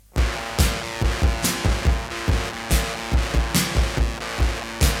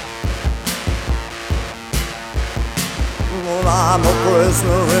I'm a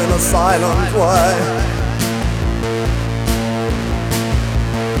prisoner in a silent way.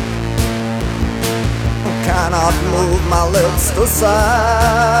 Cannot move my lips to say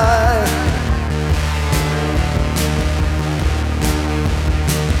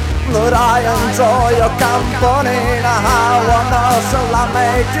that I enjoy your company. Now how on earth shall I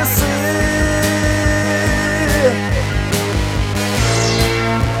make you see?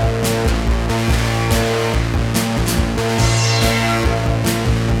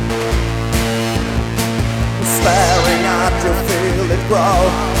 Staring at you, feel it grow.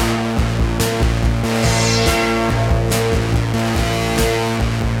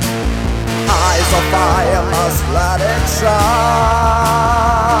 Eyes of fire, must let it show.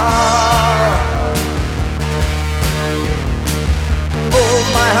 Move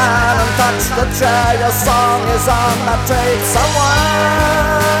my hand and touch the chair. Your song is on that tape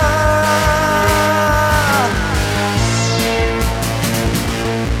somewhere.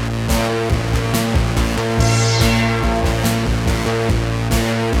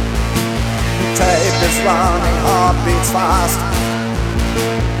 Tape is running, heart beats fast.